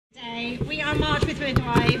today. We are March with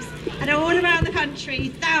Midwives, and all around the country,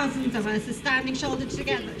 thousands of us are standing shoulder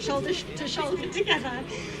to shoulder together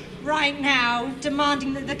right now,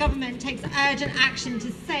 demanding that the government takes urgent action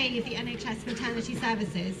to save the NHS maternity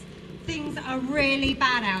services. Things are really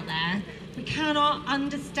bad out there. We cannot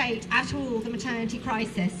understate at all the maternity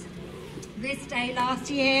crisis. This day last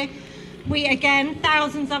year, we again,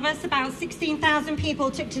 thousands of us, about 16,000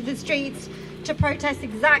 people, took to the streets to protest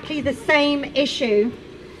exactly the same issue,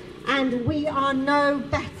 and we are no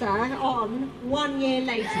better on 1 year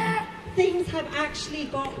later. Things have actually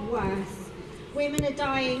got worse. Women are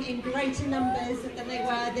dying in greater numbers than they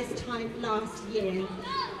were this time last year.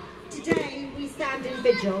 Today we stand in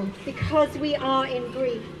vigil because we are in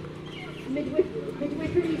grief.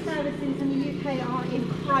 Midwifery services in the UK are in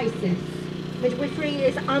crisis. Midwifery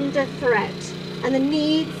is under threat, and the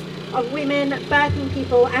needs of women, birthing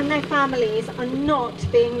people and their families are not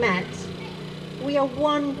being met. We are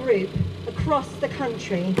one group across the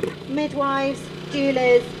country: midwives,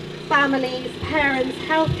 doulas, families, parents,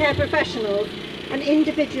 healthcare professionals and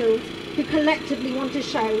individuals who collectively want to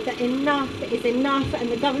show that enough is enough and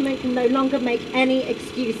the government can no longer make any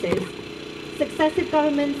excuses. Successive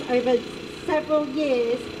governments over several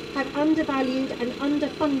years have undervalued and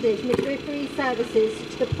underfunded midwifery services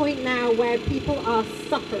to the point now where people are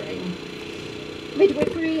suffering.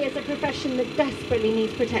 Midwifery is a profession that desperately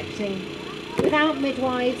needs protecting. Without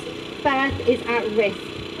midwives, birth is at risk.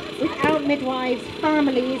 Without midwives,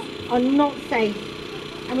 families are not safe.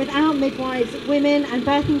 And without midwives, women and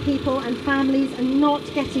birthing people and families are not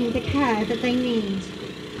getting the care that they need.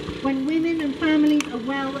 When women and families are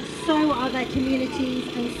well, so are their communities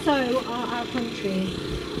and so are our countries.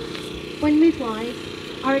 When midwives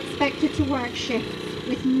are expected to work shifts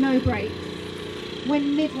with no breaks,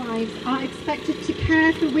 when midwives are expected to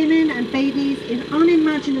care for women and babies in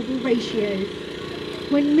unimaginable ratios,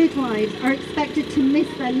 when midwives are expected to miss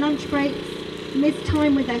their lunch breaks, miss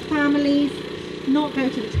time with their families, not go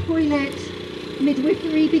to the toilet,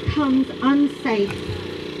 midwifery becomes unsafe.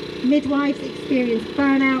 Midwives experience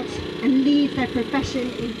burnout and leave their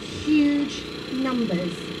profession in huge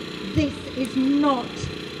numbers. This is not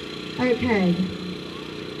okay.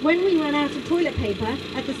 When we ran out of toilet paper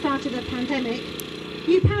at the start of the pandemic,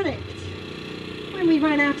 you panicked. When we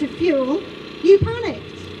ran out of fuel, you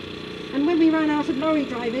panicked. And when we ran out of lorry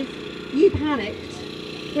drivers, you panicked.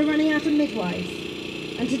 We're running out of midwives.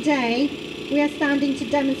 And today, we are standing to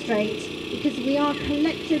demonstrate because we are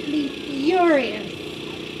collectively furious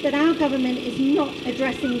that our government is not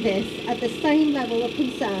addressing this at the same level of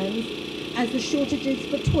concerns as the shortages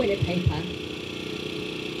for toilet paper.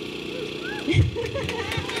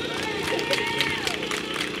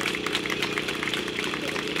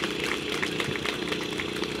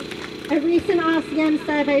 A recent RCM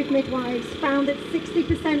survey of midwives found that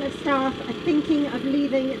 60% of staff are thinking of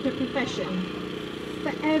leaving the profession.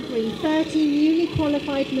 For every 30 newly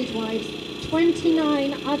qualified midwives,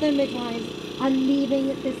 29 other midwives are leaving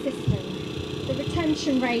the system. The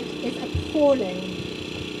retention rate is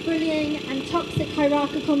appalling. Bullying and toxic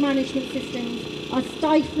hierarchical management systems are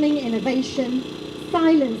stifling innovation,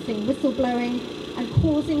 silencing whistleblowing, and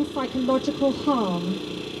causing psychological harm.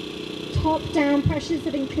 Top-down pressures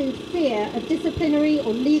that include fear of disciplinary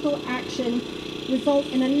or legal action result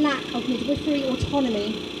in a lack of midwifery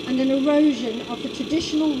autonomy and an erosion of the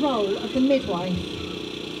traditional role of the midwife.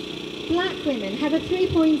 Black women have a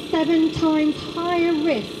 3.7 times higher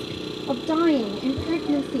risk of dying in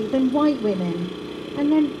pregnancy than white women,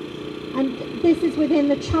 and this is within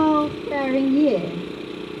the childbearing year.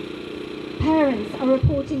 Parents are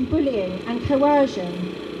reporting bullying and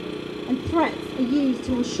coercion, and threats are used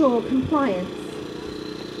to ensure compliance.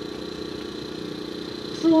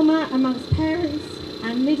 Trauma amongst parents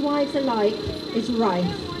and midwives alike is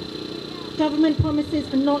rife. Government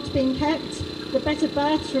promises are not being kept. The Better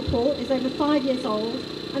Births report is over 5 years old,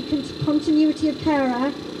 and continuity of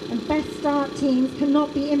carer and best start teams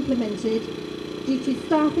cannot be implemented due to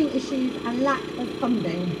staffing issues and lack of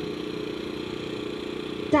funding.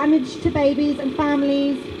 Damage to babies and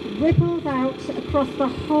families ripples out across the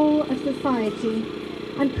whole of society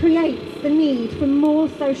and creates the need for more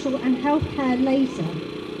social and health care later.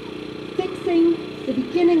 Fixing the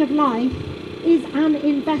beginning of life is an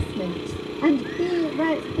investment, and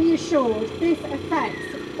be assured this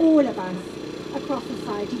affects all of us across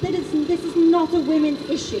society. This is not a women's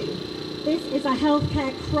issue. This is a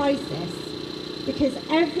healthcare crisis, because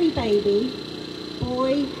every baby,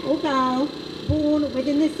 boy or girl, born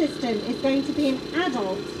within this system is going to be an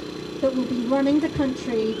adult that will be running the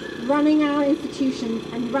country, running our institutions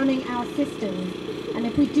and running our systems. And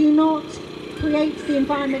if we do not creates the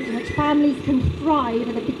environment in which families can thrive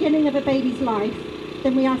at the beginning of a baby's life,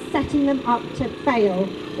 then we are setting them up to fail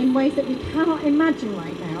in ways that we cannot imagine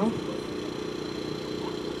right now.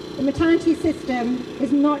 The maternity system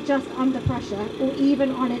is not just under pressure or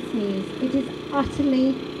even on its knees. It is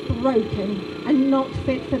utterly broken and not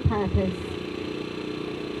fit for purpose.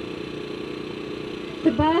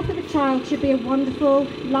 The birth of a child should be a wonderful,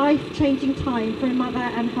 life-changing time for a mother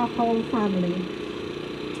and her whole family.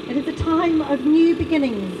 It is a time of new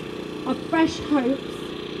beginnings, of fresh hopes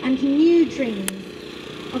and new dreams,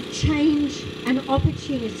 of change and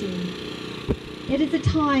opportunity. It is a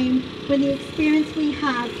time when the experience we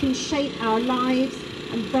have can shape our lives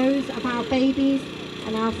and those of our babies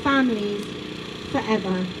and our families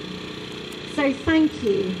forever. So thank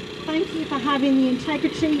you. Thank you for having the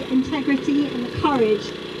integrity and the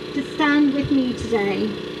courage to stand with me today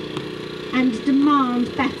and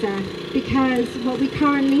demand better, because what we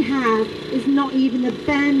currently have is not even the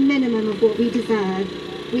bare minimum of what we deserve.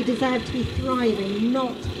 We deserve to be thriving,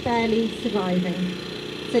 not barely surviving.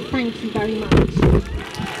 So thank you very much.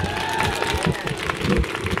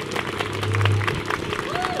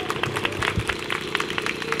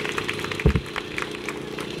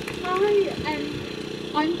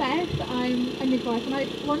 I'm Beth, I'm a midwife, and I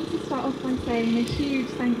want to start off by saying a huge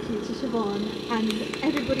thank you to Siobhan and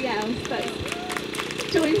everybody else that's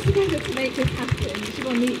joined together to make this happen.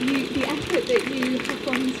 Siobhan, the effort that you have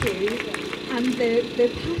gone to and the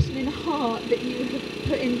passion and heart that you have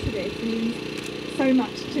put into this means so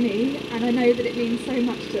much to me, and I know that it means so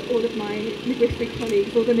much to all of my midwifery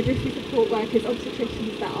colleagues, all the midwifery support workers,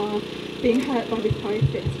 obstetricians that are being hurt by this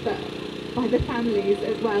crisis, but by the families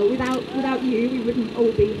as well. Without you, we wouldn't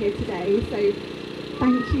all be here today. So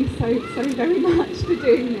thank you so very much for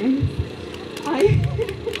doing this.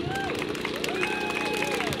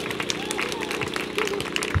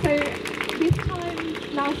 So this time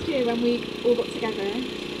last year when we all got together,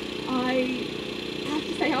 I have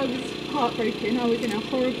to say I was heartbroken. I was in a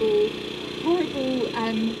horrible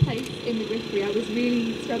place in midwifery. I was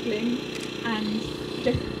really struggling and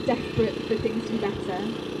just desperate for things to be better.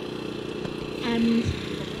 And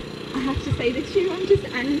I have to say this to you, I'm just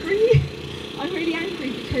angry. I'm really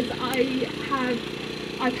angry because I've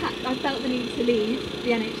felt the need to leave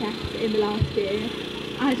the NHS in the last year.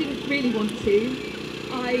 I didn't really want to.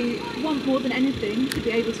 I want more than anything to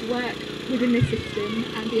be able to work within this system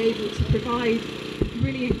and be able to provide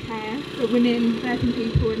brilliant care for women, birthing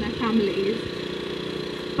people and their families.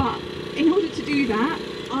 But in order to do that,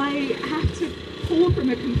 I have to pour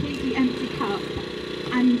from a completely empty cup,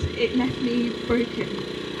 and it left me broken.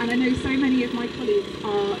 And I know so many of my colleagues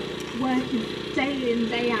are working day in,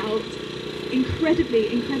 day out,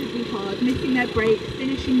 incredibly hard, missing their breaks,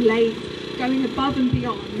 finishing late, going above and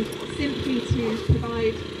beyond, simply to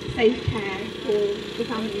provide safe care for the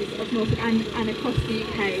families of Norfolk and across the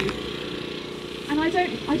UK. And I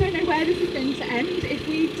don't know where this is going to end if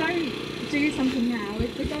we don't do something now,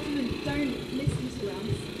 if the government don't listen to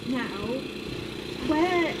us now.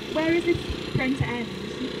 Where is this going to end?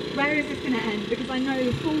 Where is this going to end? Because I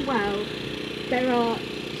know full well there are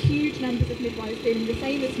huge numbers of midwives feeling the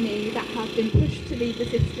same as me that have been pushed to leave the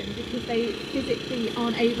system because they physically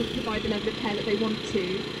aren't able to provide the level of care that they want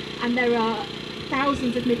to. And there are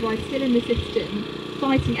thousands of midwives still in the system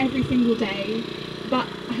fighting every single day but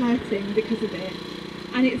hurting because of it.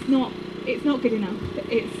 And it's not good enough.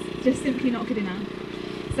 It's just simply not good enough.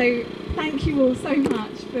 So thank you all so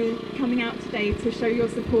much for coming out today to show your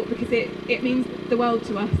support, because it means the world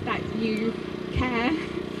to us that you care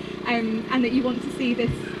and that you want to see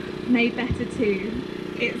this made better too.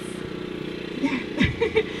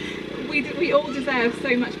 We all deserve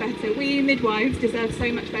so much better. We midwives deserve so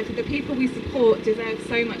much better. The people we support deserve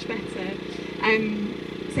so much better.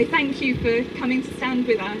 So thank you for coming to stand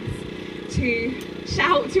with us, to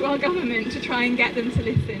shout to our government to try and get them to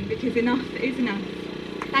listen, because enough is enough.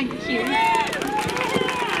 Thank you.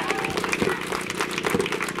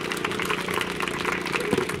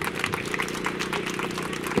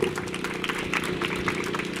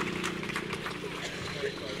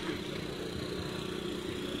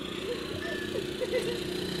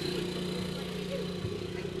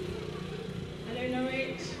 Hello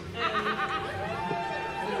Norwich.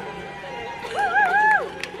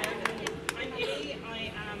 I'm Illy. I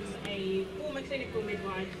am a former clinical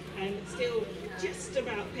midwife and still just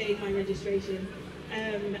about paying my registration.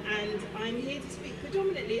 And I'm here to speak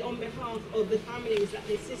predominantly on behalf of the families that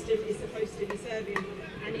this system is supposed to be serving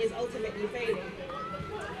and is ultimately failing.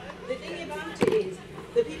 The thing about it is,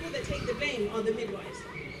 the people that take the blame are the midwives.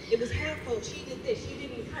 It was her fault, she did this, she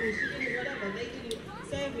didn't come, she didn't whatever, they didn't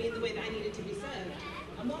serve me in the way that I needed to be served.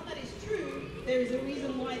 And while that is true, there's a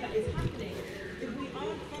reason why that is happening. If we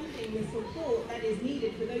aren't funding the support that is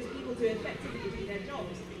needed for those people to effectively do their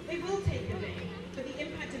jobs, they will take the blame. But the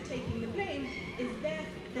impact of taking the blame is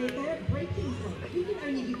their breaking point. We can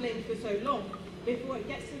only be blamed for so long before it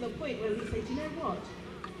gets to the point where we say, do you know what?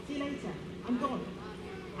 See you later, I'm gone.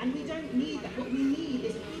 And we don't need that. What we need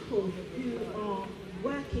is people who are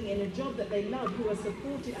working in a job that they love, who are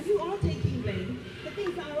supported, and who are taking blame for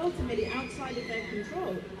things that are ultimately outside of their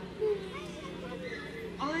control.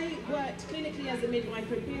 I worked clinically as a midwife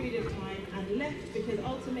for a period of time and left because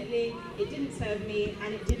ultimately it didn't serve me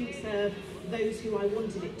and it didn't serve those who I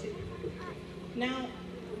wanted it to. Now,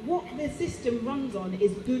 what the system runs on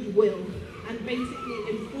is goodwill and basically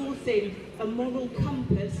enforcing a moral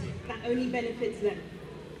compass that only benefits them.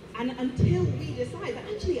 And until we decide that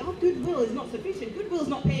actually our goodwill is not sufficient, goodwill is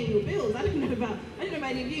not paying your bills. I don't know about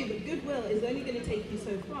any of you, but goodwill is only going to take you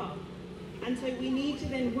so far. And so we need to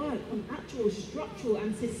then work on actual structural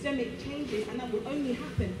and systemic changes, and that will only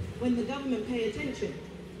happen when the government pay attention.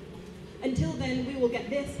 Until then, we will get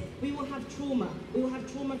this. We will have trauma. We will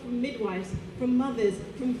have trauma from midwives, from mothers,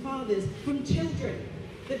 from fathers, from children,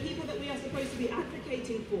 the people that we are supposed to be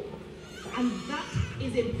advocating for. And that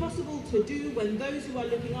is impossible to do when those who are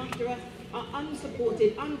looking after us are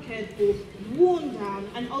unsupported, uncared for, worn down,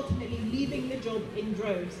 and ultimately leaving the job in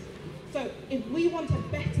droves. So if we want a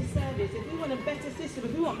better service, if we want a better system,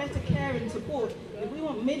 if we want better care and support, if we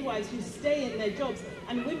want midwives who stay in their jobs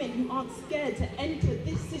and women who aren't scared to enter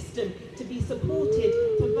this system, to be supported,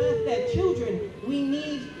 to birth their children, we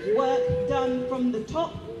need work done from the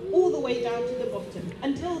top all the way down to the bottom.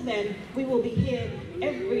 Until then, we will be here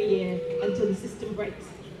every year until the system breaks.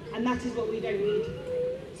 And that is what we don't need.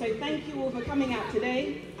 So thank you all for coming out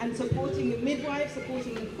today and supporting the midwives,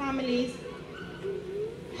 supporting the families.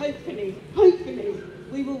 Hopefully,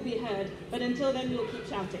 we will be heard. But until then, we'll keep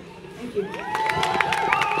shouting. Thank you.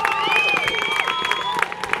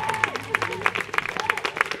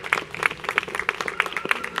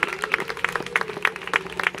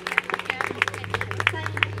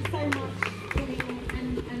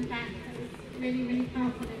 Really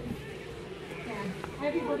powerful. Yeah,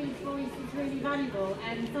 everybody's voice is really valuable,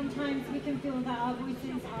 and sometimes we can feel that our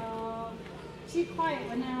voices are too quiet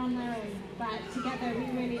when they're on their own, but together we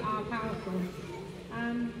really are powerful.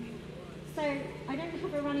 So I don't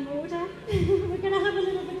have a running order. We're going to have a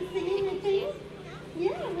little bit of singing, I think.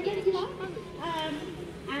 Yeah, we're going to do that.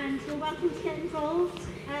 And you're welcome to get involved.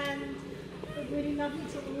 It's really lovely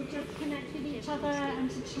to all just connect with each other and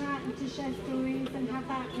to chat and to share stories and have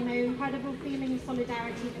that, incredible feeling of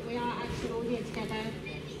solidarity that we are actually all here together.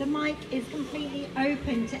 The mic is completely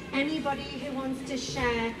open to anybody who wants to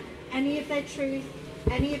share any of their truth,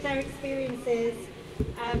 any of their experiences,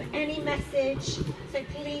 any message. So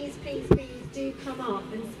please, please, please do come up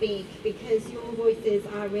and speak, because your voices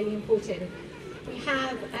are really important. We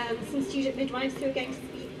have some student midwives who are going to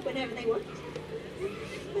speak whenever they want.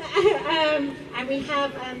 And we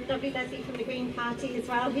have lovely Leslie from the Green Party as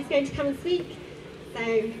well, who's going to come and speak. So, do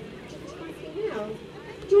you want to come and speak now?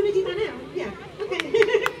 Do you want to do that now? Yeah. Okay.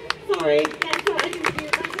 Sorry. That's what I didn't do.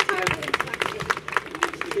 That was a terrible introduction.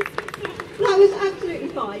 That was absolutely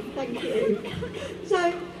fine. Thank you.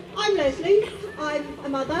 So, I'm Leslie. I'm a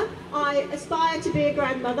mother. I aspire to be a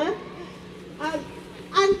grandmother.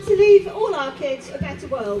 And to leave all our kids a better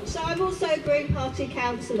world. So I'm also a Green Party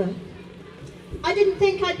councillor. I didn't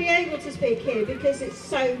think I'd be able to speak here because it's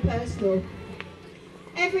so personal.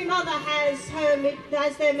 Every mother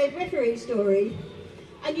has their midwifery story,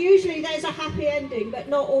 and usually there's a happy ending, but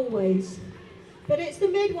not always. But it's the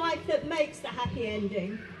midwife that makes the happy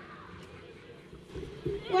ending.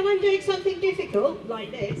 When I'm doing something difficult, like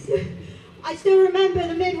this, I still remember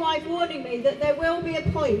the midwife warning me that there will be a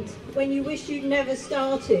point when you wish you'd never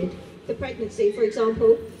started the pregnancy, for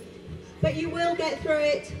example, but you will get through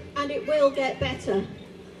it and it will get better.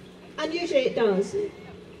 And usually it does.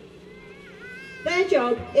 Their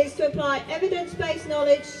job is to apply evidence-based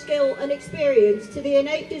knowledge, skill and experience to the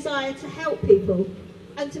innate desire to help people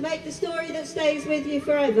and to make the story that stays with you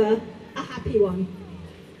forever a happy one.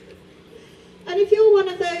 And if you're one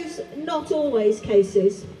of those not always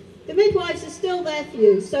cases, the midwives are still there for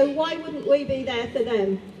you, so why wouldn't we be there for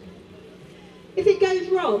them? If it goes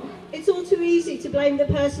wrong, it's all too easy to blame the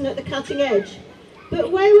person at the cutting edge.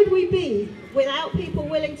 But where would we be without people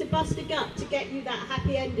willing to bust a gut to get you that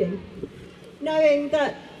happy ending? Knowing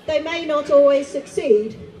that they may not always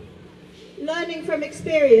succeed, learning from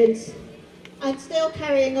experience, and still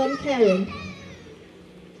carrying on caring.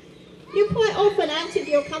 You're quite often out of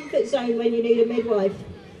your comfort zone when you need a midwife,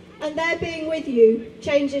 and their being with you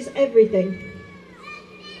changes everything.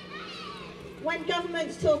 When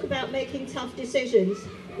governments talk about making tough decisions,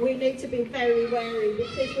 we need to be very wary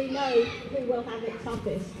because we know who will have it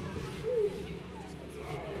toughest.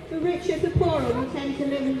 The richer, the poorer will tend to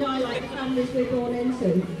live and die like the families we're born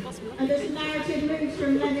into. And as the narrative moves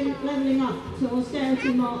from levelling up to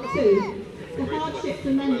austerity Mark II, the hardship for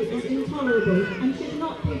many is intolerable and should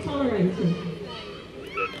not be tolerated.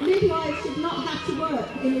 Midwives should not have to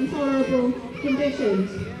work in intolerable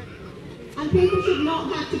conditions, and people should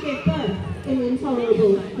not have to give birth in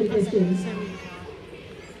intolerable conditions.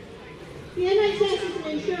 The NHS is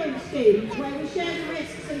an insurance scheme where we share the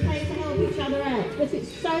risks and pay to help each other out, but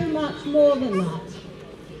it's so much more than that.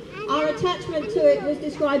 Our attachment to it was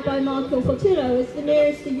described by Michael Fortillo as the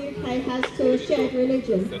nearest the UK has to a shared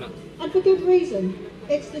religion, and for good reason.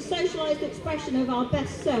 It's the socialised expression of our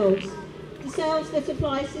best selves, the selves that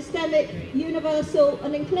apply systemic, universal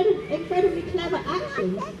and incredibly clever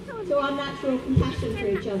actions to our natural compassion for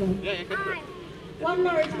each other. One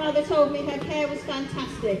Norwich mother told me her care was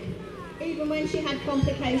fantastic, even when she had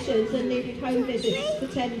complications and needed home visits for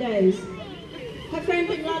 10 days. Her friend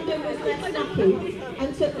in London was less lucky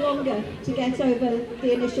and took longer to get over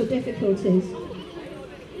the initial difficulties.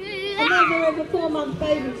 A mother of a 4-month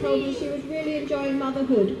baby told me she was really enjoying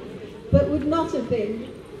motherhood, but would not have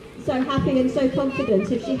been so happy and so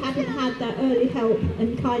confident if she hadn't had that early help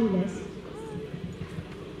and kindness.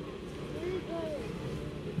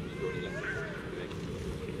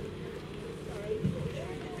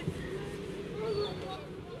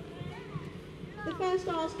 The first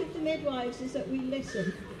ask of the midwives is that we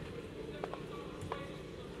listen.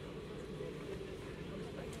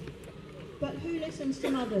 But who listens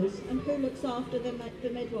to mothers and who looks after the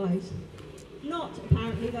midwives? Not,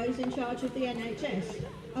 apparently, those in charge of the NHS,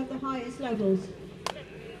 of the highest levels,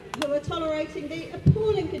 who are tolerating the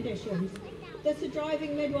appalling conditions that are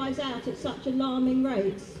driving midwives out at such alarming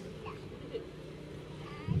rates.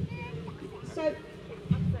 So,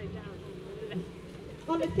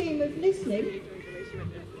 on the theme of listening,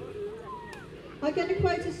 I'm going to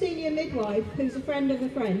quote a senior midwife who's a friend of a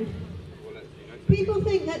friend. People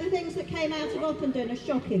think that the things that came out of Ockenden are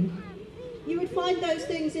shocking. You would find those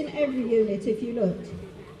things in every unit if you looked.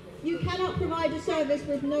 You cannot provide a service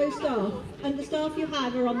with no staff, and the staff you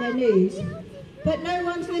have are on their knees. But no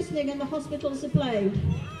one's listening and the hospitals are blamed.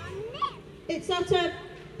 It's utter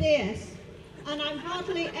BS, and I'm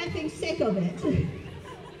heartily effing sick of it.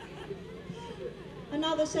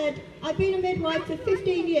 Another said, I've been a midwife for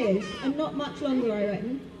 15 years, and not much longer, I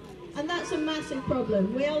reckon. And that's a massive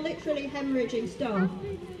problem. We are literally hemorrhaging staff.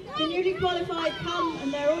 The newly qualified come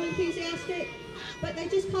and they're all enthusiastic, but they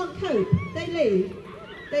just can't cope. They leave.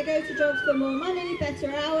 They go to jobs for more money, better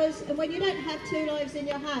hours, and when you don't have 2 lives in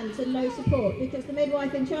your hands and no support because the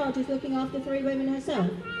midwife in charge is looking after 3 women herself.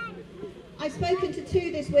 I've spoken to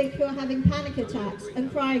 2 this week who are having panic attacks and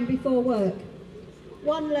crying before work.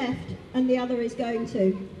 1 left and the other is going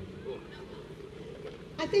to.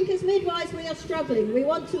 I think as midwives we are struggling. We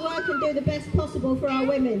want to work and do the best possible for our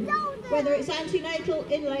women, whether it's antenatal,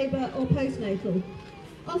 in labour or postnatal.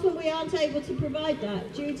 Often we aren't able to provide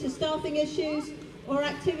that due to staffing issues or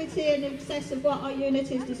activity in excess of what our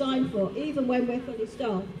unit is designed for, even when we're fully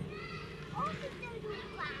staffed.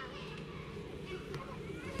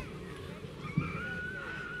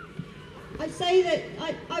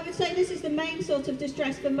 I would say this is the main sort of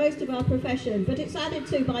distress for most of our profession, but it's added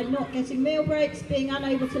to by not getting meal breaks, being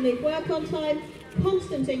unable to leave work on time,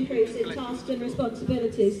 constant increase in tasks and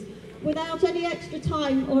responsibilities, without any extra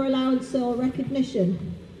time or allowance or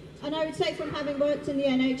recognition. And I would say from having worked in the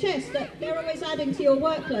NHS that they're always adding to your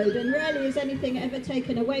workload and rarely is anything ever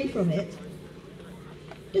taken away from it.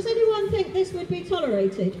 Does anyone think this would be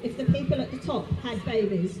tolerated if the people at the top had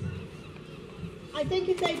babies? I think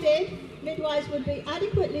if they did, midwives would be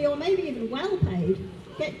adequately or maybe even well paid,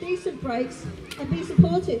 get decent breaks and be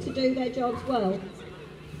supported to do their jobs well.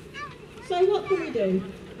 So what can we do?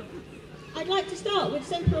 I'd like to start with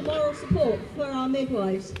simple moral support for our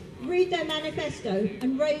midwives. Read their manifesto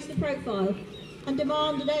and raise the profile and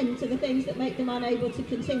demand an end to the things that make them unable to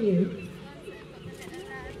continue.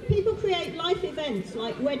 People create life events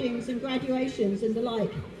like weddings and graduations and the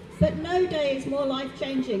like, but no day is more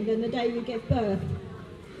life-changing than the day you give birth.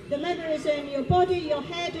 The leather is in your body, your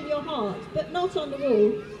head and your heart, but not on the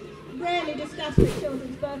wall, rarely discussed at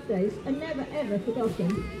children's birthdays and never ever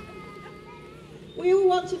forgotten. We all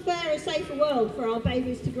want a fairer, safer world for our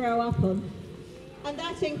babies to grow up on, and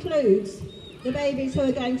that includes the babies who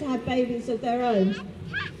are going to have babies of their own.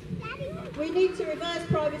 We need to reverse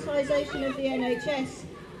privatisation of the NHS.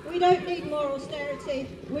 We don't need more austerity,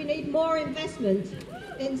 we need more investment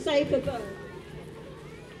in safer birth.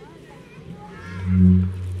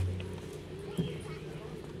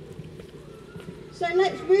 So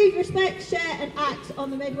let's read, respect, share and act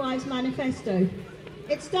on the Midwives Manifesto.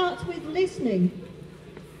 It starts with listening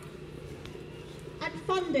and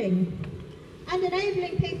funding and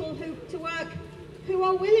enabling people to work who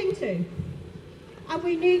are willing to. And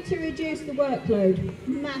we need to reduce the workload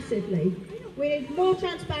massively. We need more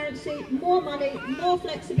transparency, more money, more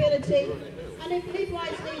flexibility, and if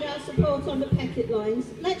midwives need our support on the picket lines,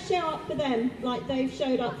 let's show up for them like they've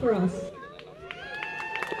showed up for us.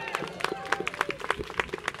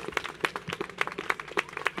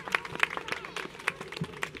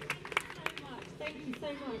 Thank you so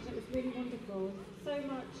much. That was really wonderful. So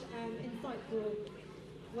much insightful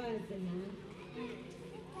words in there.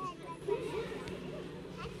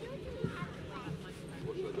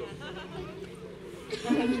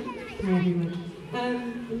 Hi everyone.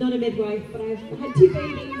 I'm not a midwife, but I've had 2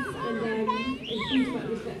 babies and a huge amount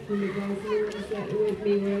of respect for midwives. The ones that were with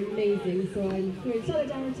me were amazing, so I'm here in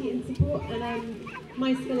solidarity and support, and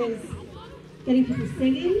my skill is getting people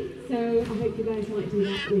singing, so I hope you guys might do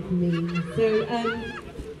that with me. So I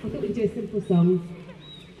thought we'd do a simple song.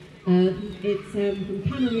 It's from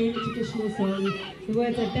Cameroon, a traditional song. The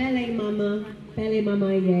words are Bele Mama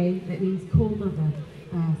Ye, that means call mother.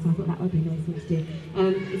 So I thought that would be a nice one to do.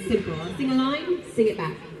 It's simple. I'll sing a line, sing it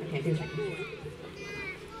back. Okay, go second.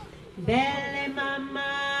 Bele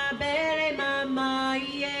Mama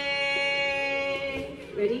Ye.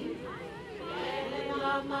 Ready? Bele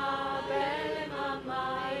Mama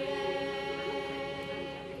Ye.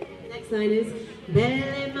 Next line is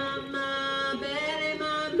Bele Mama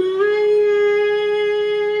Ye.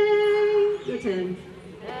 Your turn.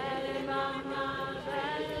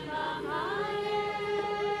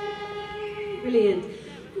 Brilliant.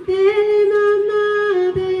 Bele mama,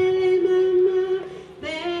 bele mama,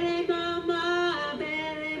 bele mama,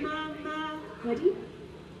 bele mama. Ready?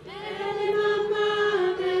 Bele mama,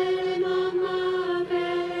 bele mama,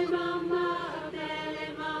 bele mama, bele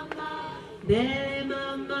mama, bele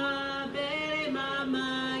mama, bele mama,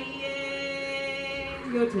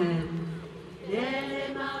 yeah. Your turn. Bele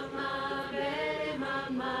mama,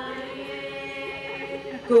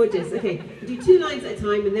 yeah. Gorgeous. Okay, do 2 lines at a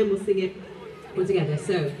time and then we'll sing it all together.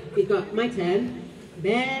 So we've got my turn.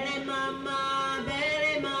 Bele mama,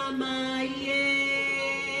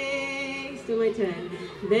 yeah. Still my turn.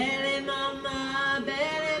 Bele mama,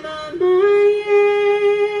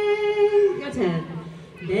 yeah. Your turn.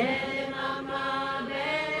 Bele mama,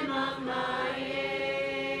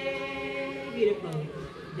 yeah. Beautiful.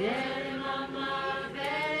 Bele mama,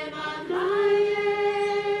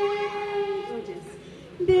 yeah. Gorgeous.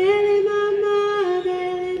 Bele mama,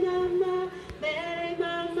 bele mama. Bele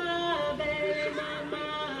mama, bele mama,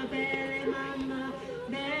 bele mama,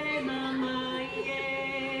 bele mama,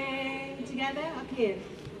 yeah. Together, up here.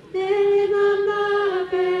 Bele mama,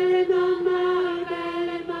 bele mama,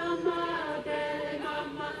 bele mama, bele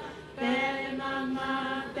mama, bele mama,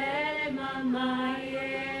 bele mama,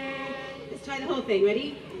 yeah. Let's try the whole thing,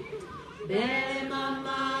 ready? Bele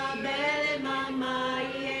mama, yeah.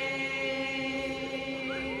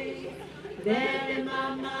 Bele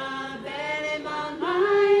mama, bele mama,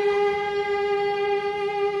 yeah.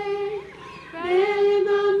 Bele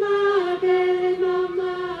mama, bele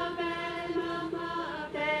mama, bele mama,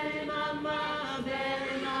 bele mama,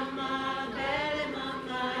 bele mama, bele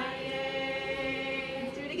mama,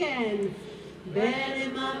 yeah. Do it again. Bele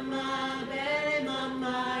mama, yeah.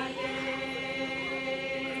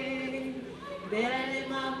 Bele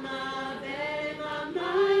mama,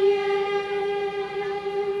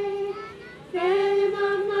 yeah. Bele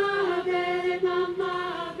mama, bele mama,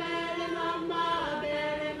 bele mama,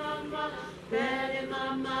 bele mama, bele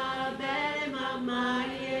mama, bele mama,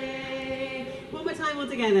 yeah. One more time all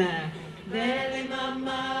together. Bele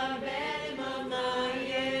mama, yeah.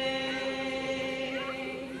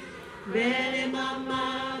 Bele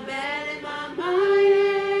mama, yeah.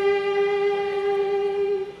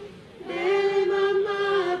 Bele mama,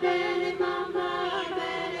 bele mama,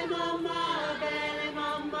 bele mama, bele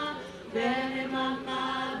mama, bele mama,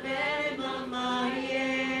 bele mama,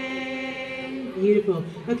 yeah. Beautiful.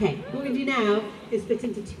 Okay, what we're going to do now is split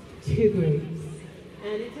into 2 groups.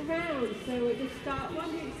 And it's a round, so we'll just start one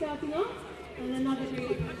group starting off and another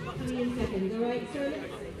group coming in second, alright? So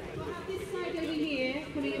we'll have this side over here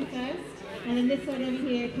coming in first, and then this side over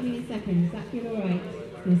here coming in second. Does that feel alright?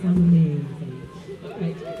 That sounds amazing.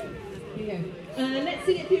 Alright, here we go. Let's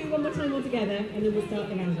sing it through one more time all together, and then we'll start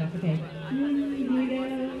the round off, okay? Here we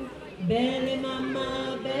go. Bele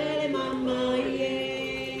mama, yeah.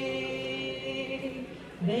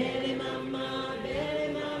 Bele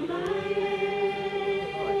mama,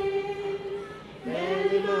 yeah.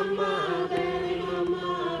 Bele mama, bele mama,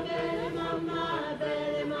 bele mama,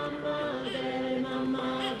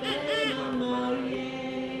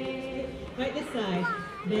 say.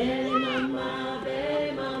 Bele mama,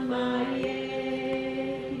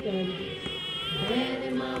 yeah. Keep going. Bele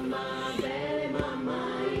mama,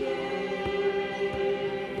 yeah.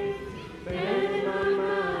 Bele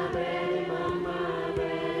mama, bele mama,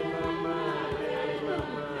 bele mama, bele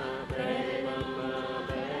mama, bele mama,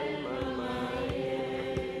 bele mama, yeah.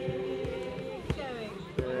 Keep going.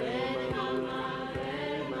 Bele mama,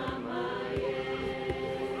 yeah.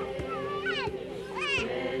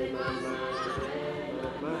 Bele mama,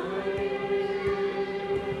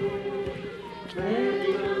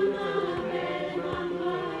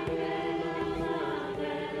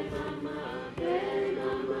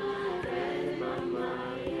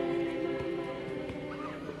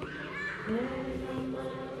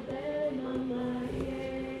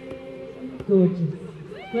 gorgeous.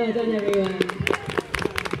 Well done, everyone.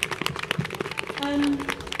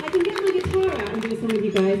 I can get my guitar out and do some with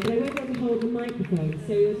you guys, but I won't be able to hold the microphone,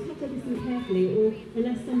 so you'll just have to listen carefully, or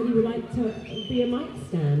unless somebody would like to be a mic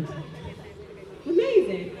stand.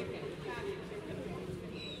 Amazing.